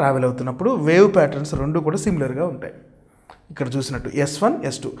ఫేజ్లో ట్రావెల్ అవుతున్నప్పుడు వేవ్ ప్యాటర్న్స్ రెండు కూడా సిమిలర్గా ఉంటాయి. ఇక్కడ చూసినట్టు S1,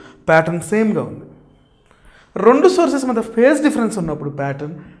 S2 ప్యాటర్న్ సేమ్గా ఉంది. రెండు సోర్సెస్ మధ్య ఫేజ్ డిఫరెన్స్ ఉన్నప్పుడు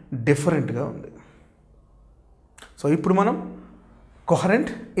ప్యాటర్న్ డిఫరెంట్గా ఉంది. సో ఇప్పుడు మనం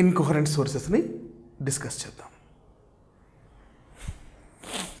కోహరెంట్, ఇన్కోహరెంట్ సోర్సెస్ని డిస్కస్ చేద్దాం.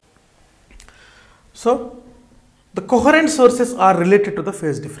 So, the coherent sources are related to the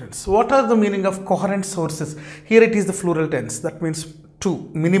phase difference. What are the meaning of coherent sources? Here it is the plural tense. That means two,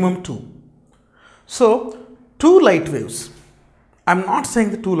 minimum two. So, two light waves. I am not saying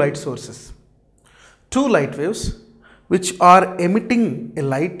the two light sources. Two light waves which are emitting a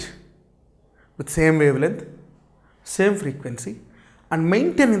light with same wavelength, same frequency and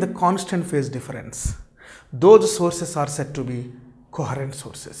maintaining the constant phase difference. Those sources are said to be coherent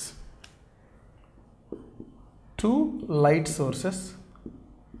sources. Two light sources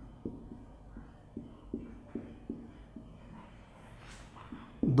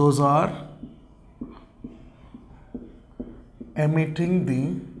those are emitting the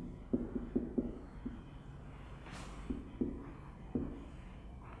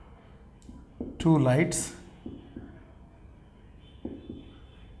two lights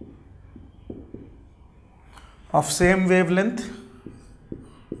of same wavelength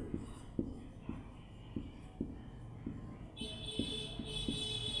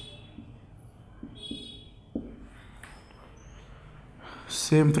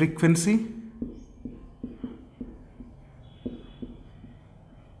same frequency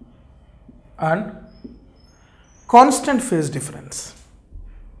and constant phase difference.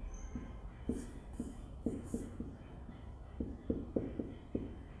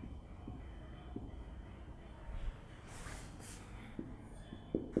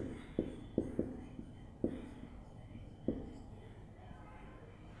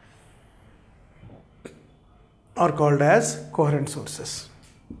 Are called as coherent sources.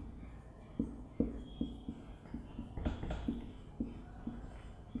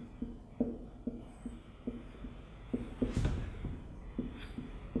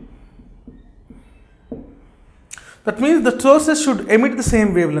 That means the sources should emit the same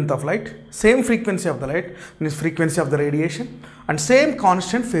wavelength of light, same frequency of the light, means frequency of the radiation, and same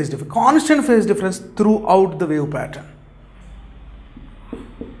constant phase difference. Constant phase difference throughout the wave pattern.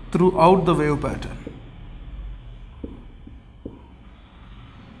 Throughout the wave pattern.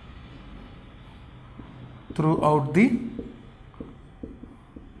 Throughout the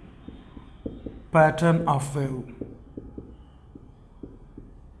pattern of wave.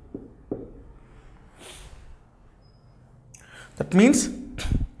 That means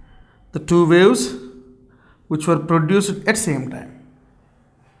the two waves which were produced at same time,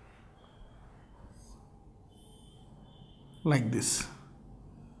 like this.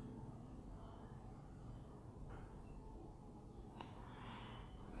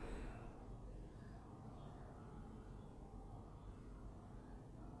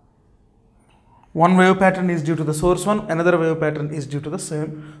 One wave pattern is due to the source 1, another wave pattern is due to the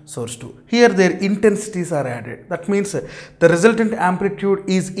same source 2. Here their intensities are added. That means the resultant amplitude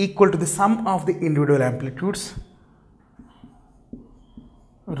is equal to the sum of the individual amplitudes.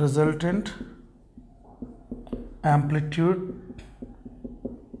 Resultant amplitude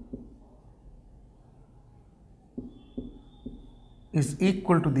is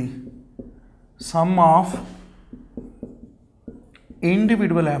equal to the sum of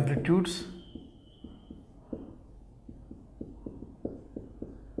individual amplitudes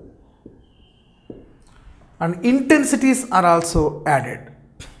and intensities are also added.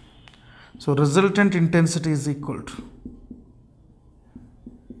 So resultant intensity is equal to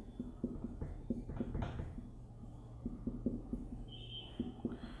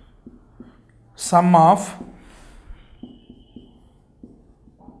sum of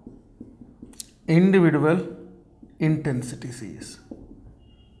individual intensities.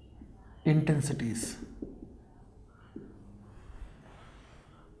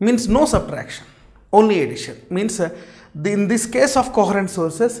 Means no subtraction, only addition. Means in this case of coherent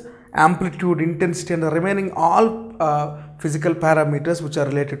sources, amplitude, intensity and the remaining all physical parameters which are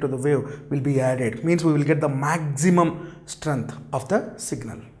related to the wave will be added. Means we will get the maximum strength of the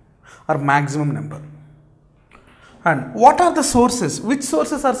signal or maximum number. And what are the sources? Which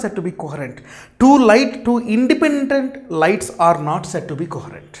sources are said to be coherent? Two independent lights are not said to be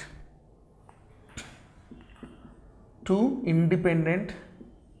coherent. Two independent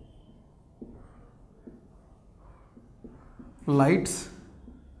lights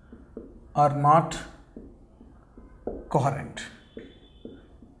are not coherent.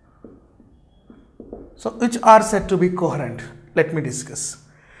 So which are said to be coherent? Let me discuss.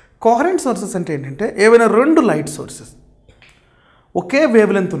 Coherent sources అంటే ఏంటంటే ఏవైనా రెండు light sources ఒకే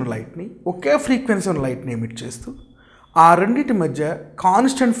wave length ఉన్న లైట్ని ఒకే frequency ఉన్న లైట్ని emit చేస్తూ ఆ రెండింటి మధ్య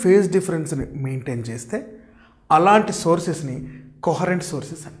కాన్స్టెంట్ ఫేజ్ డిఫరెన్స్ని మెయింటైన్ చేస్తే అలాంటి సోర్సెస్ని కోహరెంట్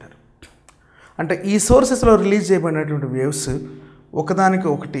సోర్సెస్ అంటారు. అంటే ఈ సోర్సెస్లో రిలీజ్ చేయబడినటువంటి వేవ్స్ ఒకదానికి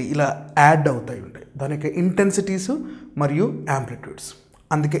ఒకటి ఇలా యాడ్ అవుతాయి ఉంటాయి. దాని యొక్క ఇంటెన్సిటీస్ మరియు యాంప్లిట్యూడ్స్.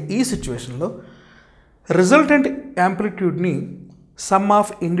 అందుకే ఈ సిచ్యువేషన్లో resultant యాంప్లిట్యూడ్ని some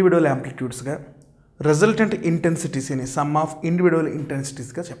of individual యాంప్లిట్యూడ్స్గా, resultant ఇంటెన్సిటీస్ని some of individual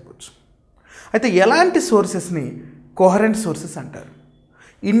ఇంటెన్సిటీస్గా చెప్పవచ్చు. అయితే ఎలాంటి సోర్సెస్ని కోహరెంట్ సోర్సెస్ అంటారు?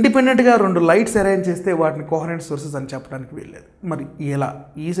 ఇండిపెండెంట్గా రెండు లైట్స్ అరేంజ్ చేస్తే వాటిని కోహరెంట్ సోర్సెస్ అని చెప్పడానికి వీల్లేదు. మరి ఎలా?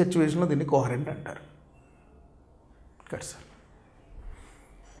 ఈ సిచ్యువేషన్లో దీన్ని కోహరెంట్ అంటారు. Cut sir.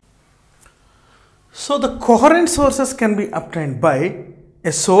 So the coherent sources can be obtained by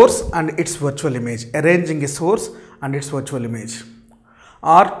a source and its virtual image, arranging a source and its virtual image,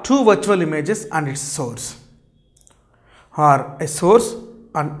 or two virtual images and its source, or a source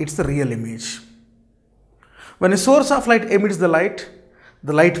and its real image. When a source of light emits the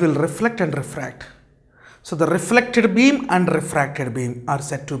light will reflect and refract. So the reflected beam and refracted beam are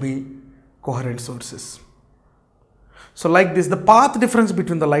said to be coherent sources. So like this, the path difference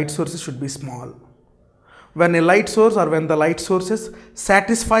between the light sources should be small. When a light source or when the light sources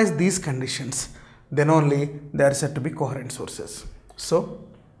satisfies these conditions, then only they are said to be coherent sources. So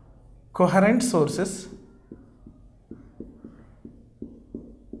coherent sources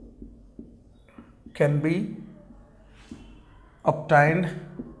can be obtained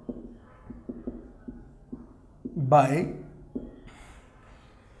by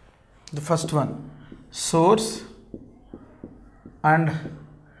the first one, source and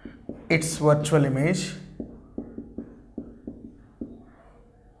its virtual image,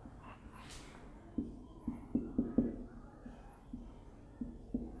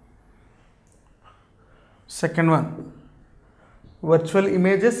 second one, virtual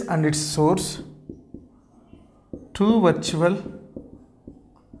images and its source, two virtual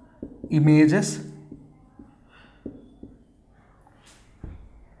images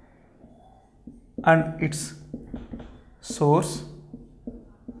and its source.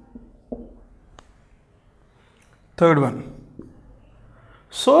 Third one,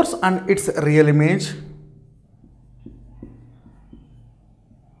 source and its real image.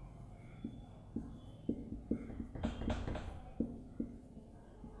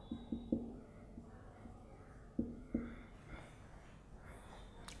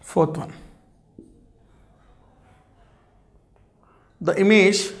 Fourth one, the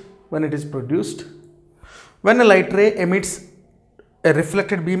image when it is produced, when a light ray emits a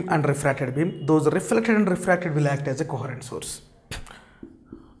reflected beam and refracted beam, those reflected and refracted will act as a coherent source.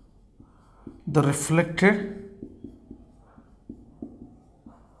 The reflected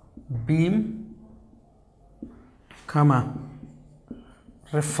beam,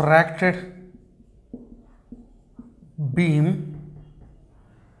 refracted beam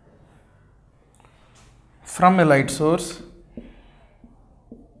from a light source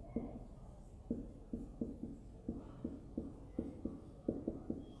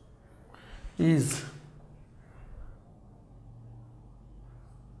is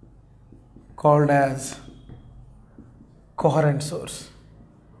called as coherent source.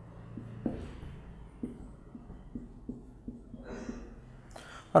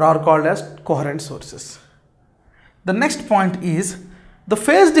 Or are called as coherent sources. The next point is the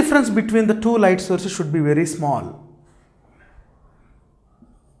phase difference between the two light sources should be very small.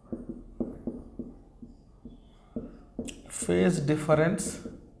 Phase difference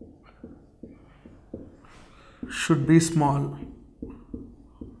should be small.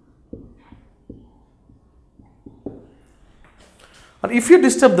 Or if you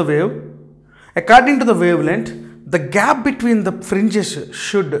disturb the wave, according to the wavelength, the gap between the fringes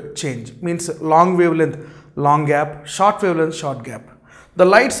should change. Means long wavelength, long gap, short wavelength, short gap. The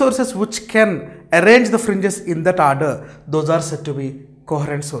light sources which can arrange the fringes in that order, those are said to be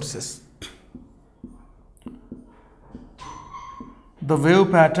coherent sources. The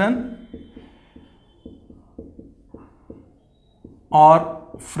wave pattern or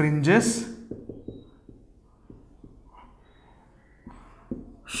fringes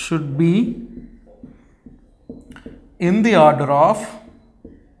should be in the order of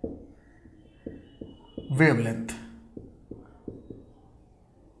wavelength.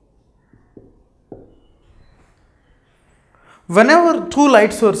 Whenever two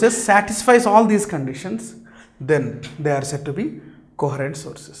light sources satisfies all these conditions, then they are said to be coherent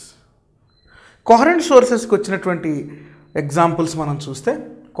sources. Coherent sources కి వచ్చినటువంటి examples మనం చూస్తే,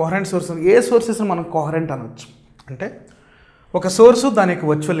 coherent source ఏ sources మనం coherent అనొచ్చు అంటే, ఒక source దాని యొక్క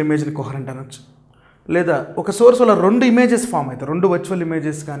వర్చువల్ ఇమేజ్ని కోహరెంట్ అనొచ్చు, లేదా ఒక సోర్స్ వల్ల రెండు ఇమేజెస్ ఫామ్ అవుతాయి, రెండు వర్చువల్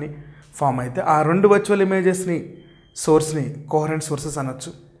ఇమేజెస్ కానీ ఫామ్ అయితే ఆ రెండు వర్చువల్ ఇమేజెస్ని సోర్స్ని కోహరెంట్ సోర్సెస్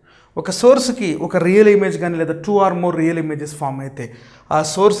అనొచ్చు. ఒక సోర్స్కి ఒక రియల్ ఇమేజ్ కానీ లేదా 2 or more real images form అయితే ఆ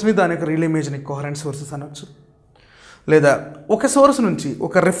సోర్స్ని దాని యొక్క రియల్ ఇమేజ్ని కోహరెంట్ సోర్సెస్ అనొచ్చు. లేదా ఒక సోర్స్ నుంచి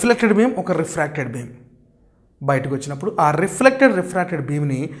ఒక రిఫ్లెక్టెడ్ బీమ్, ఒక రిఫ్రాక్టెడ్ బీమ్ బయటకు వచ్చినప్పుడు ఆ రిఫ్రాక్టెడ్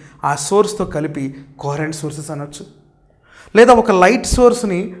బీమ్ని ఆ సోర్స్తో కలిపి కోహరెంట్ సోర్సెస్ అనొచ్చు. లేదా ఒక లైట్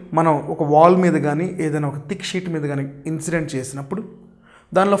సోర్స్ని మనం ఒక వాల్ మీద కానీ ఏదైనా ఒక థిక్ షీట్ మీద కానీ ఇన్సిడెంట్ చేసినప్పుడు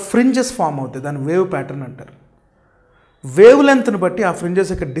దానిలో ఫ్రింజెస్ ఫామ్ అవుతాయి, దాన్ని వేవ్ ప్యాటర్న్ అంటారు. వేవ్ లెంత్ని బట్టి ఆ ఫ్రింజెస్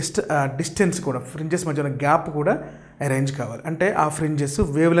యొక్క డిస్టెన్స్ కూడా, ఫ్రింజెస్ మధ్య గ్యాప్ కూడా అరేంజ్ కావాలి, అంటే ఆ ఫ్రింజెస్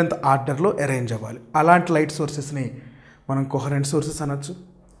వేవ్ లెంత్ ఆర్డర్లో అరేంజ్ అవ్వాలి. అలాంటి లైట్ సోర్సెస్ని మనం కోహరెంట్ సోర్సెస్ అనొచ్చు.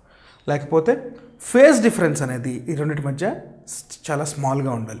 లేకపోతే ఫేజ్ డిఫరెన్స్ అనేది ఈ రెండింటి మధ్య చాలా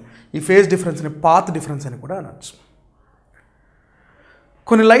స్మాల్గా ఉండాలి, ఈ ఫేజ్ డిఫరెన్స్ని పాత్ డిఫరెన్స్ అని కూడా అనొచ్చు.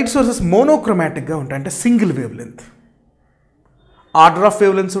 కొన్ని లైట్ సోర్సెస్ మోనోక్రోమాటిక్గా ఉంటాయి, అంటే single wave length. Order of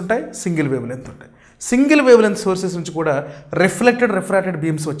wave lengths ఉంటాయి, సింగిల్ వేవ్ లెంత్ ఉంటాయి. సింగిల్ వేవ్ లెంత్ సోర్సెస్ నుంచి కూడా రిఫ్రాక్టెడ్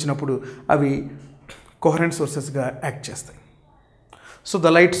బీమ్స్ వచ్చినప్పుడు అవి కోహరెంట్ సోర్సెస్గా యాక్ట్ చేస్తాయి. So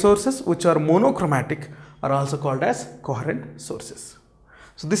the light sources which are monochromatic are also called as coherent sources.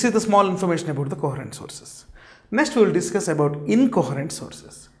 So this is the small information about the coherent sources. Next we will discuss about incoherent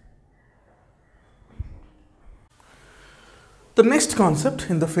sources. The next concept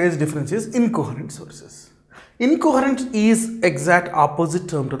in the phase difference is incoherent sources. Incoherent is exact opposite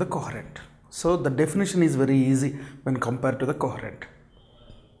term to the coherent. So the definition is very easy when compared to the coherent.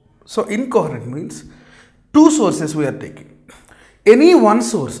 So incoherent means two sources we are taking. Any one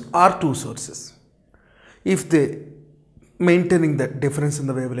source or two sources, if they maintaining the difference in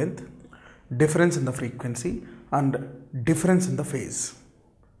the wavelength, difference in the frequency and difference in the phase,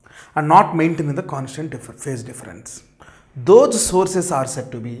 and not maintaining the constant phase difference, those sources are said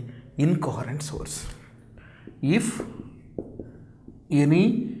to be incoherent source. If any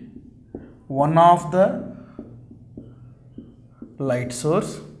one of the light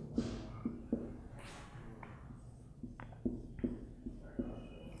source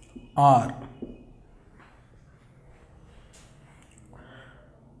or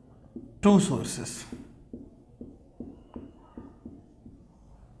two sources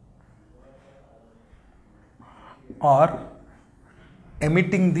are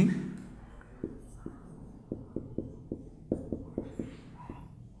emitting the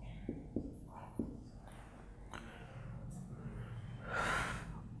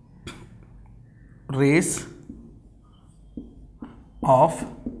rays of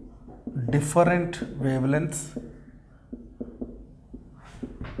different wavelengths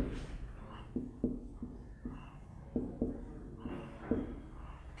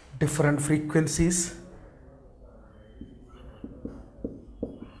different frequencies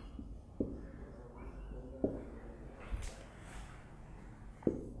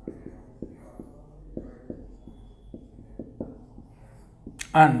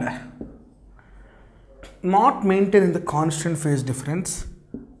and not maintaining the constant phase difference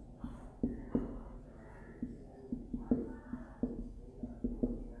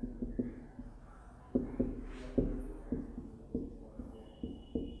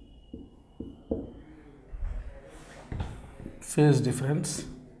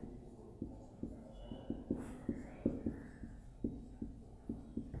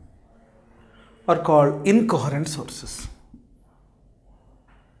are called incoherent sources.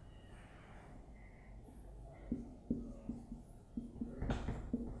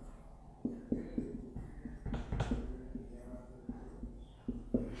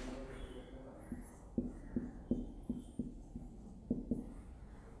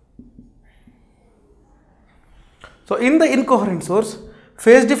 So in the incoherent source,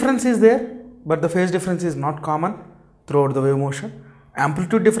 phase difference is there, but the phase difference is not common throughout the wave motion.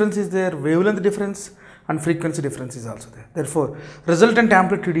 Amplitude difference is there, wavelength difference and frequency difference is also there. Therefore, resultant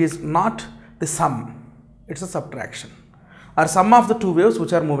amplitude is not the sum, it's a subtraction or sum of the two waves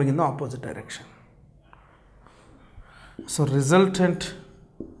which are moving in the opposite direction. So resultant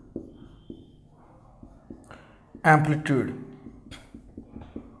amplitude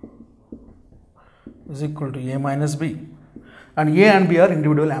is equal to A minus B, and A and B are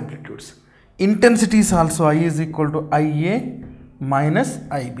individual amplitudes. Intensity is also I is equal to IA minus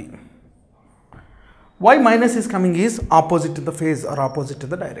IB. Why minus is coming is opposite to the phase or opposite to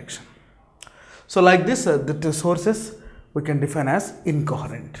the direction. So like this, the sources we can define as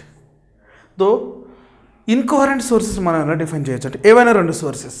incoherent. Though incoherent sources మనం ఎలా define చేయొచ్చు అంటే ఏవైనా రెండు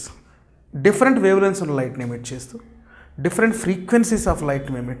sources different wave lengths ఉన్న లైట్ని emit చేస్తూ different frequencies of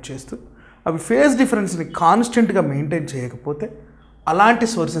లైట్ని ఎమిట్ చేస్తూ అవి ఫేజ్ డిఫరెన్స్ని కాన్స్టెంట్గా మెయింటైన్ చేయకపోతే అలాంటి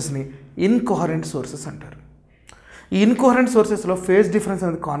సోర్సెస్ని ఇన్కోహరెంట్ సోర్సెస్ అంటారు. ఈ ఇన్కోహరెంట్ సోర్సెస్లో ఫేజ్ డిఫరెన్స్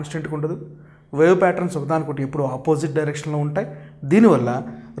అనేది కాన్స్టెంట్గా ఉండదు, వేవ్ ప్యాటర్న్స్ ఒకదానికొకటి ఇప్పుడు ఆపోజిట్ డైరెక్షన్లో ఉంటాయి. దీనివల్ల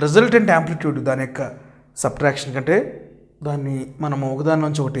రిజల్టెంట్ యాంప్లిట్యూడ్ దాని యొక్క సబ్ట్రాక్షన్ కంటే దాన్ని మనము ఒకదాని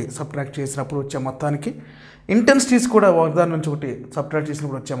నుంచి ఒకటి సబ్ట్రాక్ట్ చేసినప్పుడు వచ్చే మొత్తానికి, ఇంటెన్సిటీస్ కూడా ఒకదాని నుంచి ఒకటి సబ్ట్రాక్ట్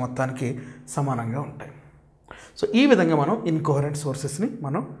చేసినప్పుడు వచ్చే మొత్తానికి సమానంగా ఉంటాయి. సో ఈ విధంగా మనం ఇన్కోహరెంట్ సోర్సెస్ని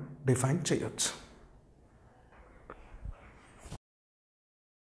మనం డిఫైన్ చేయొచ్చు.